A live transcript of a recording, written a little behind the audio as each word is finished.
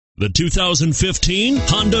The 2015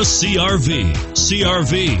 Honda CR-V.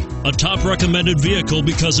 CR-V, a top recommended vehicle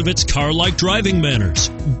because of its car-like driving manners,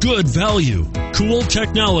 good value, cool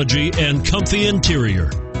technology, and comfy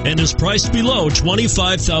interior, and is priced below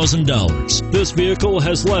 $25,000. This vehicle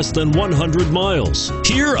has less than 100 miles.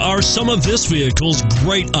 Here are some of this vehicle's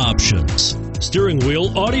great options: steering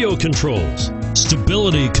wheel audio controls,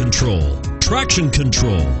 stability control, traction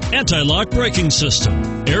control, anti-lock braking system,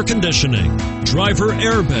 air conditioning, driver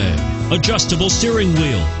airbag, adjustable steering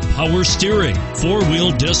wheel, power steering,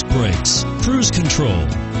 four-wheel disc brakes, cruise control.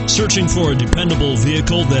 Searching for a dependable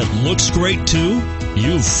vehicle that looks great too?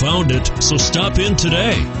 You've found it, so stop in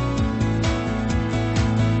today.